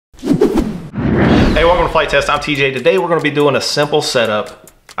Hey, welcome to Flight Test. I'm TJ. Today we're going to be doing a simple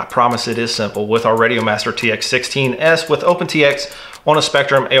setup. I promise it is simple, with our Radiomaster TX16S with OpenTX on a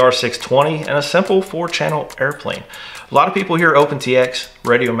Spectrum AR620 and a simple 4-channel airplane. A lot of people hear OpenTX,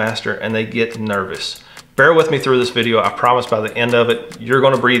 Radiomaster, and they get nervous. Bear with me through this video. I promise by the end of it, you're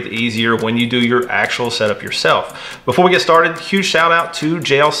going to breathe easier when you do your actual setup yourself. Before we get started, huge shout out to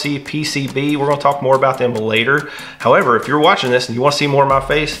JLCPCB. We're going to talk more about them later. However, if you're watching this and you want to see more of my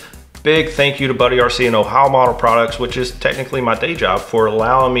face, big thank you to Buddy RC and Ohio Model Products, which is technically my day job, for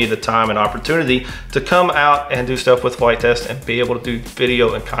allowing me the time and opportunity to come out and do stuff with Flight Test and be able to do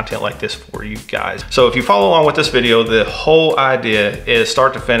video and content like this for you guys. So if you follow along with this video, the whole idea is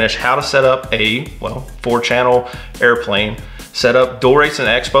start to finish how to set up a, well, 4-channel airplane, set up dual rates and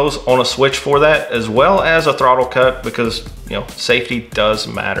expos on a switch for that, as well as a throttle cut, because safety does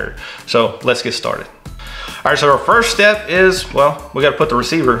matter. So let's get started. All right, so our first step is, well, we got to put the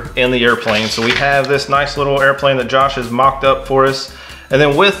receiver in the airplane. So we have this nice little airplane that Josh has mocked up for us. And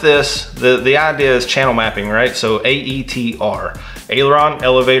then with this, the idea is channel mapping, right? So AETR, aileron,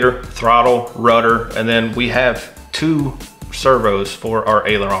 elevator, throttle, rudder, and then we have 2 servos for our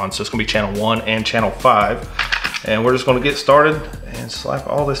aileron. So it's gonna be channel 1 and channel 5. And we're just gonna get started and slap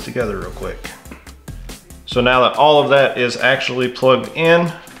all this together real quick. So now that all of that is actually plugged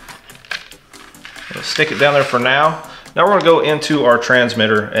in, stick it down there for now. Now we're gonna go into our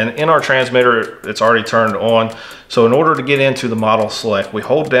transmitter, and in our transmitter, it's already turned on. So in order to get into the model select, we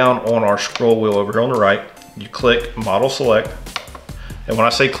hold down on our scroll wheel over here on the right, you click model select. And when I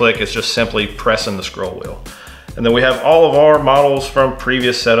say click, it's just simply pressing the scroll wheel. And then we have all of our models from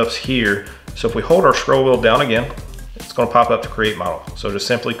previous setups here. So if we hold our scroll wheel down again, it's gonna pop up to create model. So just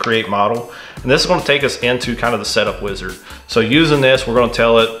simply create model. And this is gonna take us into kind of the setup wizard. So using this, we're gonna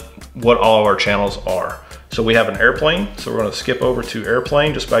tell it what all of our channels are. So we have an airplane. So we're gonna skip over to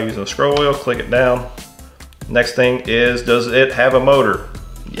airplane just by using the scroll wheel, click it down. Next thing is, does it have a motor?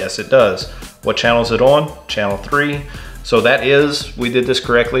 Yes, it does. What channel is it on? Channel 3. So that is, we did this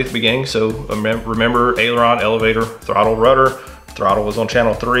correctly at the beginning. So remember aileron, elevator, throttle, rudder. Throttle was on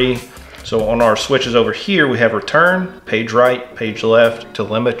channel 3. So on our switches over here, we have return, page right, page left,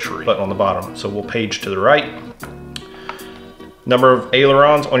 telemetry button on the bottom. So we'll page to the right. Number of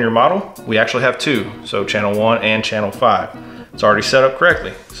ailerons on your model, we actually have 2. So channel 1 and channel 5. It's already set up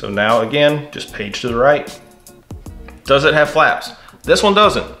correctly. So now again, just page to the right. Does it have flaps? This one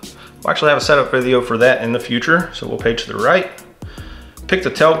doesn't. We'll actually have a setup video for that in the future. So we'll page to the right. Pick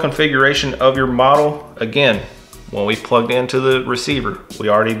the tail configuration of your model. Again, when we plugged into the receiver, we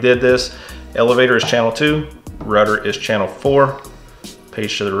already did this. Elevator is channel 2, rudder is channel 4.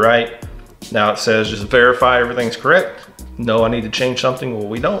 Page to the right. Now it says just verify everything's correct. No, I need to change something. Well,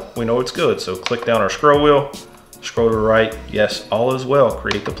 we don't. We know it's good. So click down our scroll wheel, scroll to the right. Yes, all is well.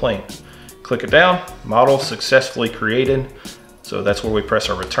 Create the plane. Click it down. Model successfully created. So that's where we press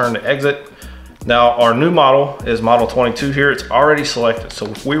our return to exit. Now our new model is model 22 here. It's already selected. So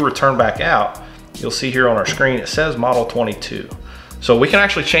if we return back out, you'll see here on our screen, it says model 22. So we can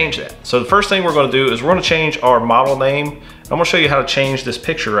actually change that. So the first thing we're going to do is we're going to change our model name. I'm going to show you how to change this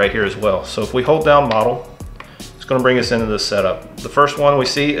picture right here as well. So if we hold down model, it's going to bring us into this setup. The first one we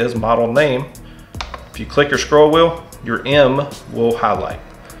see is model name. If you click your scroll wheel, your M will highlight.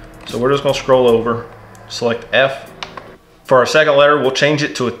 So we're just going to scroll over, select F. For our second letter, we'll change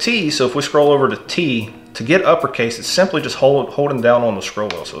it to a T. So if we scroll over to T, to get uppercase, it's simply just holding down on the scroll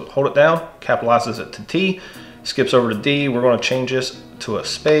wheel. So hold it down, capitalizes it to T, skips over to D. We're going to change this to a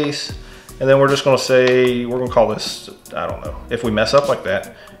space. And then we're just going to say, we're going to call this, I don't know. If we mess up like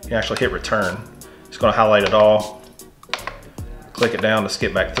that, you can actually hit return. It's going to highlight it all. Click it down to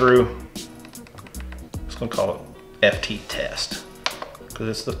skip back through. It's going to call it FT test because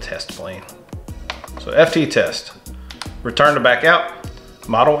it's the test plane. So FT test. Return to back out.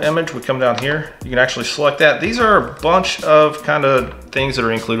 Model image, we come down here. You can actually select that. These are a bunch of kind of things that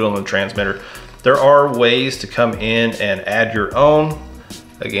are included on the transmitter. There are ways to come in and add your own.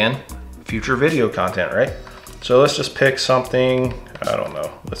 Again, future video content, right? So let's just pick something, I don't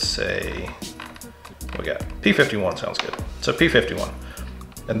know. Let's say, we got P51 sounds good. So P51.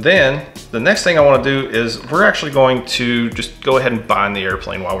 And then the next thing I want to do is we're actually going to just go ahead and bind the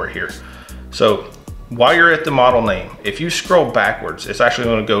airplane while we're here. So while you're at the model name, if you scroll backwards, it's actually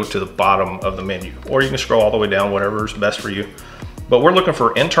going to go to the bottom of the menu, or you can scroll all the way down, whatever is best for you. But we're looking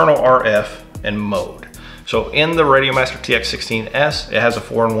for internal RF and mode. So in the Radiomaster TX16S, it has a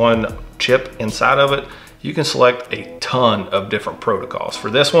 4-in-1 chip inside of it. You can select a ton of different protocols.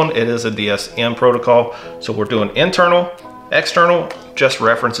 For this one, it is a DSM protocol. So we're doing internal, external, just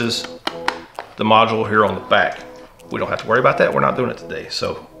references the module here on the back. We don't have to worry about that. We're not doing it today.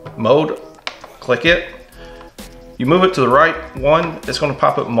 So mode, click it. You move it to the right one, it's gonna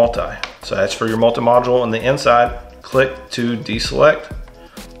pop up multi. So that's for your multi-module on the inside. Click to deselect,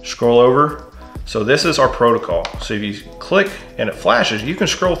 scroll over. So this is our protocol. So if you click and it flashes, you can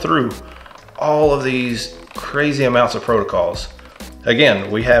scroll through all of these crazy amounts of protocols. Again,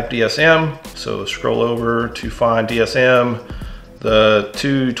 we have DSM, so scroll over to find DSM, the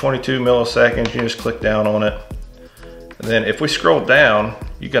 222 milliseconds, you just click down on it. And then if we scroll down,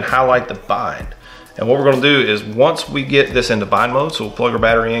 you can highlight the bind. And what we're gonna do is once we get this into bind mode, so we'll plug our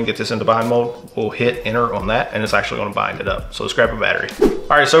battery in, get this into bind mode, we'll hit enter on that, and it's actually gonna bind it up. So let's grab a battery.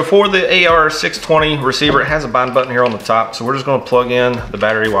 All right, so for the AR620 receiver, it has a bind button here on the top. So we're just gonna plug in the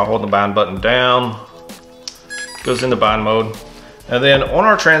battery while holding the bind button down. Goes into bind mode. And then on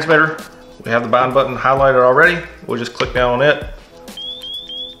our transmitter, we have the bind button highlighted already. We'll just click down on it.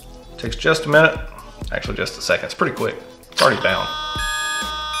 Takes just a minute, actually just a second. It's pretty quick. It's already down.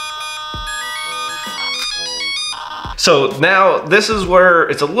 So now this is where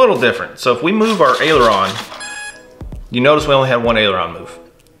it's a little different. So if we move our aileron, you notice we only have one aileron move.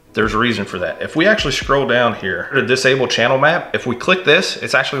 There's a reason for that. If we actually scroll down here to disable channel map, if we click this,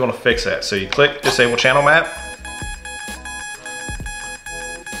 it's actually gonna fix that. So you click disable channel map.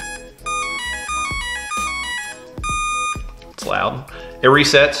 It's loud. It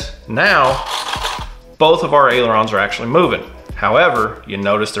resets. Now, both of our ailerons are actually moving. However, you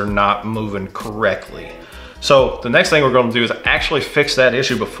notice they're not moving correctly. So the next thing we're going to do is actually fix that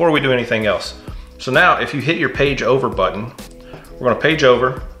issue before we do anything else. So now if you hit your page over button, we're going to page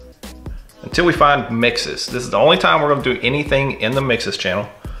over until we find mixes. This is the only time we're going to do anything in the mixes channel.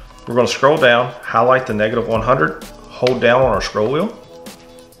 We're going to scroll down, highlight the -100, hold down on our scroll wheel,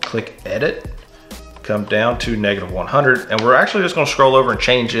 click edit, come down to -100, and we're actually just going to scroll over and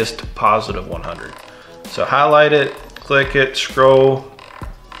change this to +100. So highlight it, click it, scroll,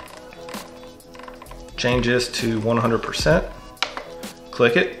 change this to 100%,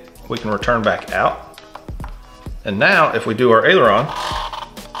 click it, we can return back out. And now if we do our aileron,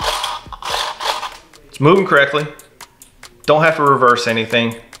 it's moving correctly, don't have to reverse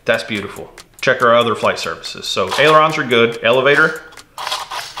anything, that's beautiful. Check our other Flite services. So ailerons are good, elevator's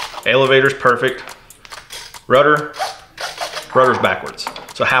perfect, rudder's backwards.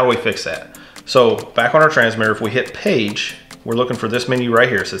 So how do we fix that? So back on our transmitter, if we hit page, we're looking for this menu right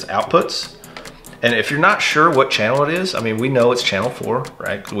here. It says outputs. And if you're not sure what channel it is, I mean, we know it's channel 4,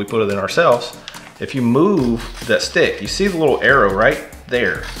 right? Because we put it in ourselves. If you move that stick, you see the little arrow right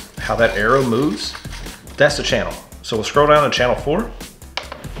there, how that arrow moves? That's the channel. So we'll scroll down to channel 4,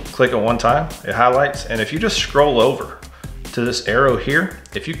 click it one time, it highlights. And if you just scroll over to this arrow here,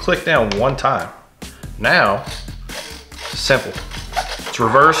 if you click down one time, now, simple. It's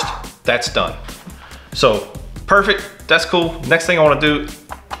reversed, that's done. So perfect, that's cool. Next thing I wanna do,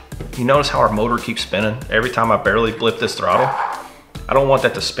 you notice how our motor keeps spinning every time I barely blip this throttle? I don't want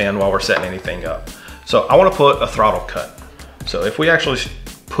that to spin while we're setting anything up. So I want to put a throttle cut. So if we actually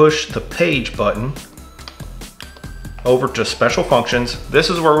push the page button over to special functions, this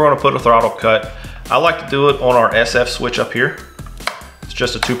is where we're going to put a throttle cut. I like to do it on our SF switch up here. It's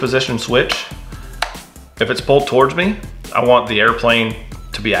just a 2-position switch. If it's pulled towards me, I want the airplane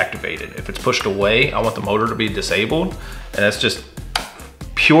to be activated. If it's pushed away, I want the motor to be disabled. And that's just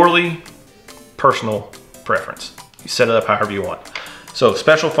purely personal preference. You set it up however you want. So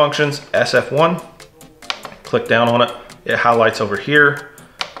special functions, SF1, click down on it. It highlights over here.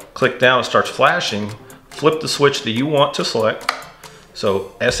 Click down, it starts flashing. Flip the switch that you want to select.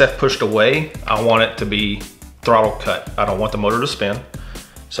 So SF pushed away, I want it to be throttle cut. I don't want the motor to spin.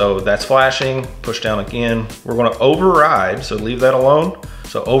 So that's flashing, push down again. We're gonna override, so leave that alone.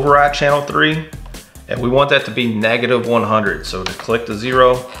 So override channel 3. And we want that to be -100. So to click the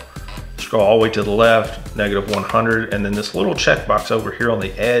 0, scroll all the way to the left, -100, and then this little checkbox over here on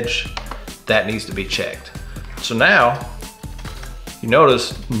the edge, that needs to be checked. So now, you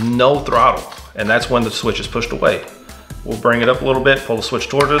notice no throttle, and that's when the switch is pushed away. We'll bring it up a little bit, pull the switch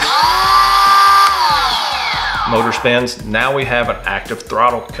towards us. Motor spins, now we have an active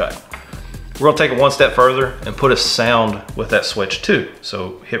throttle cut. We're gonna take it one step further and put a sound with that switch too.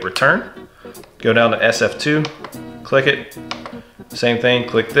 So hit return. Go down to SF2, click it, same thing,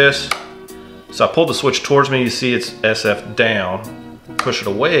 click this. So I pulled the switch towards me, you see it's SF down, push it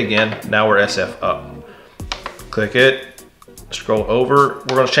away again, now we're SF up. Click it, scroll over,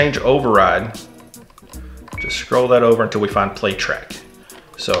 we're gonna change override. Just scroll that over until we find play track.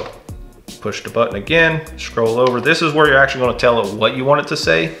 So push the button again, scroll over. This is where you're actually gonna tell it what you want it to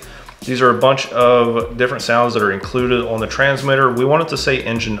say. These are a bunch of different sounds that are included on the transmitter. We want it to say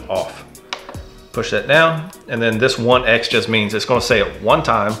engine off. Push that down, and then this 1X just means it's gonna say it one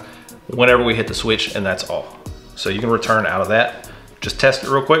time whenever we hit the switch, and that's all. So you can return out of that. Just test it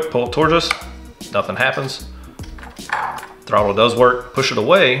real quick, pull it towards us, nothing happens. Throttle does work, push it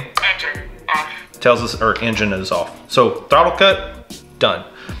away, tells us our engine is off. So throttle cut, done.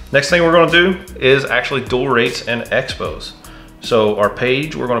 Next thing we're gonna do is actually dual rates and expos. So our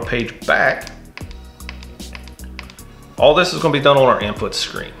page, we're gonna page back. All this is gonna be done on our input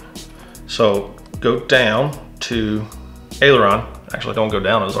screen. So go down to aileron. Actually, don't go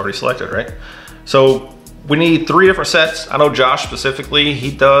down, it was already selected, right? So we need 3 different sets. I know Josh specifically,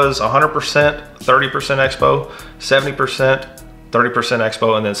 he does 100%, 30% expo, 70%, 30%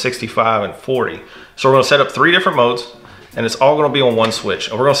 expo, and then 65 and 40. So we're gonna set up 3 different modes, and it's all gonna be on one switch.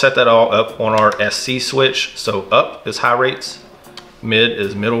 And we're gonna set that all up on our SC switch. So up is high rates, mid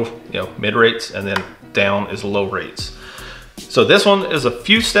is middle, mid rates, and then down is low rates. So this one is a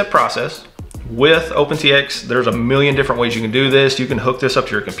few step process. With OpenTX, there's a million different ways you can do this. You can hook this up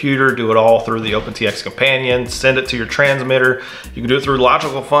to your computer, do it all through the OpenTX companion, send it to your transmitter. You can do it through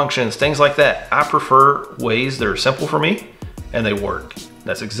logical functions, things like that. I prefer ways that are simple for me and they work.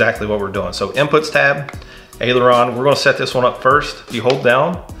 That's exactly what we're doing. So inputs tab, aileron, we're gonna set this one up first. If you hold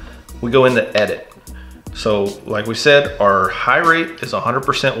down, we go into edit. So like we said, our high rate is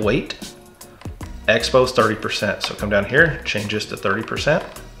 100% weight, expo is 30%. So come down here, change this to 30%.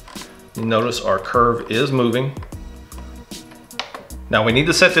 You notice our curve is moving. Now we need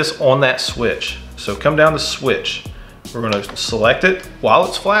to set this on that switch. So come down to switch. We're gonna select it. While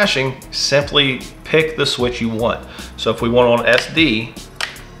it's flashing, simply pick the switch you want. So if we want on SD,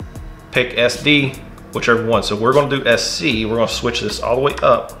 pick SD, whichever one. So we're gonna do SC, we're gonna switch this all the way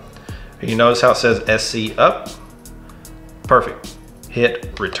up. And you notice how it says SC up? Perfect.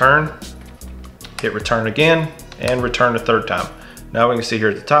 Hit return again, and return the 3rd time. Now we can see here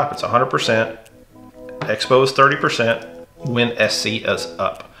at the top, it's 100%, expo is 30%, when SC is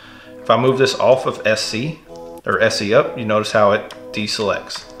up. If I move this off of SC, or SC up, you notice how it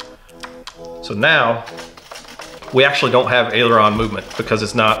deselects. So now, we actually don't have aileron movement because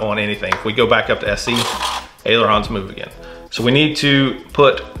it's not on anything. If we go back up to SC, ailerons move again. So we need to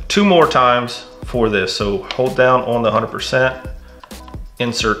put 2 more times for this. So hold down on the 100%,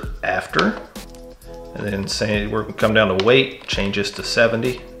 insert after, and then say we're gonna come down to weight, change this to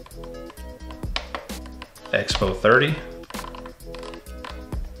 70, expo 30,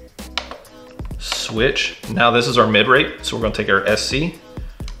 switch. Now this is our mid rate, so we're gonna take our SC,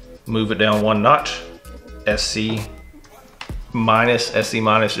 move it down 1 notch, SC minus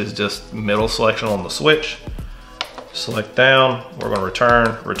is just middle selection on the switch. Select down, we're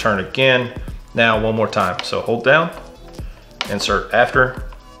gonna return again. Now 1 more time, so hold down, insert after,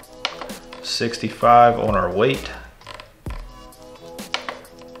 65 on our weight,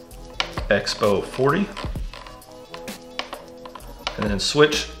 expo 40, and then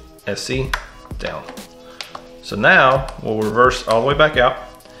switch SC down. So now we'll reverse all the way back out.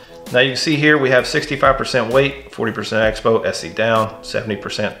 Now you can see here we have 65% weight, 40% expo, SC down,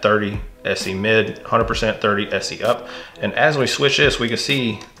 70% 30, SC mid, 100% 30, SC up. And as we switch this, we can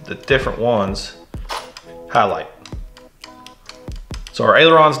see the different ones highlight. So our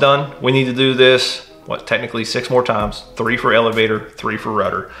aileron's done. We need to do this, technically 6 more times, 3 for elevator, 3 for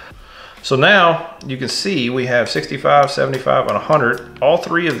rudder. So now you can see we have 65, 75, and 100. All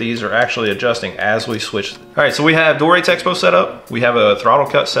 3 of these are actually adjusting as we switch. All right, so we have dual rates expo set up. We have a throttle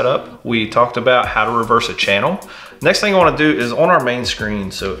cut set up. We talked about how to reverse a channel. Next thing I wanna do is on our main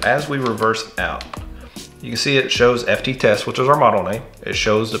screen. So as we reverse out, you can see it shows FT test, which is our model name. It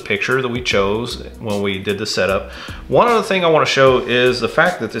shows the picture that we chose when we did the setup. One other thing I want to show is the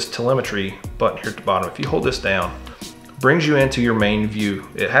fact that this telemetry button here at the bottom, if you hold this down, brings you into your main view.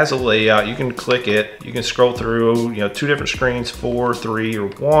 It has a layout, you can click it, you can scroll through, 2 different screens, 4, 3, or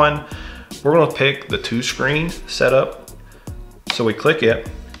 1. We're gonna pick the 2 screen setup. So we click it,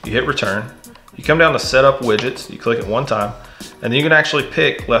 you hit return, you come down to setup widgets, you click it 1 time, and then you can actually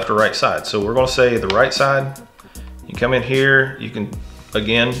pick left or right side. So we're gonna say the right side. You come in here, you can,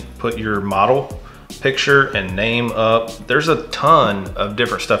 again, put your model picture and name up. There's a ton of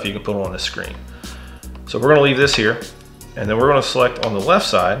different stuff you can put on this screen. So we're gonna leave this here, and then we're gonna select on the left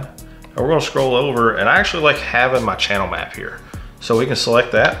side, and we're gonna scroll over, and I actually like having my channel map here. So we can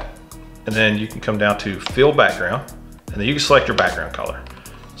select that, and then you can come down to fill background, and then you can select your background color.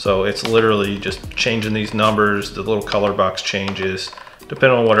 So it's literally just changing these numbers, the little color box changes,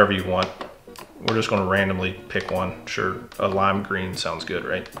 depending on whatever you want. We're just gonna randomly pick one. Sure, a lime green sounds good,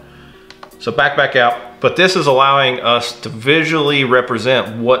 right? So back out. But this is allowing us to visually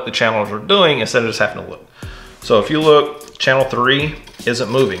represent what the channels are doing instead of just having to look. So if you look, channel 3 isn't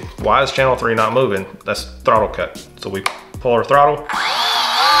moving. Why is channel 3 not moving? That's throttle cut. So we pull our throttle.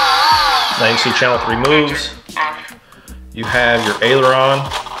 Now you see channel 3 moves. You have your aileron,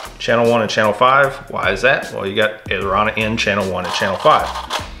 channel 1 and channel 5. Why is that? Well, you got aileron in channel 1 and channel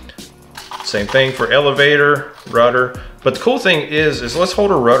 5. Same thing for elevator, rudder. But the cool thing is let's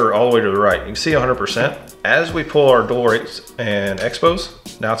hold our rudder all the way to the right. You can see 100%. As we pull our dual rates and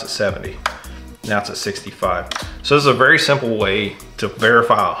expos, now it's at 70. Now it's at 65. So this is a very simple way to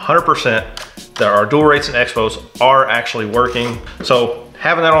verify 100% that our dual rates and expos are actually working. So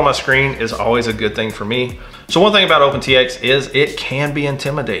having that on my screen is always a good thing for me. So one thing about OpenTX is it can be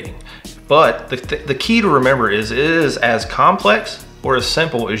intimidating, but the key to remember is it is as complex or as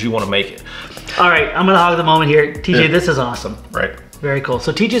simple as you want to make it. All right, I'm gonna hog the moment here. TJ, this is awesome. Right. Very cool.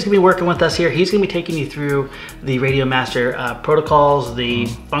 So TJ's gonna be working with us here. He's gonna be taking you through the Radio Master protocols, the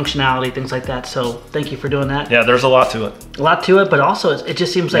functionality, things like that. So thank you for doing that. Yeah, there's a lot to it. A lot to it, but also it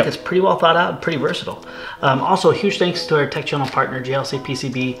just seems like it's pretty well thought out and pretty versatile. Also, a huge thanks to our tech channel partner,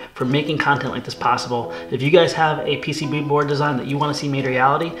 JLCPCB, for making content like this possible. If you guys have a PCB board design that you wanna see made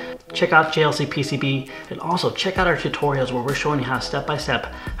reality, check out JLCPCB, and also check out our tutorials where we're showing you how step-by-step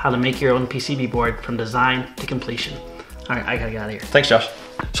how to make your own PCB board from design to completion. All right, I gotta get out of here. Thanks, Josh.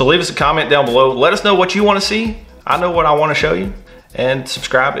 So leave us a comment down below. Let us know what you want to see. I know what I want to show you. And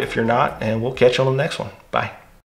subscribe if you're not, and we'll catch you on the next one. Bye.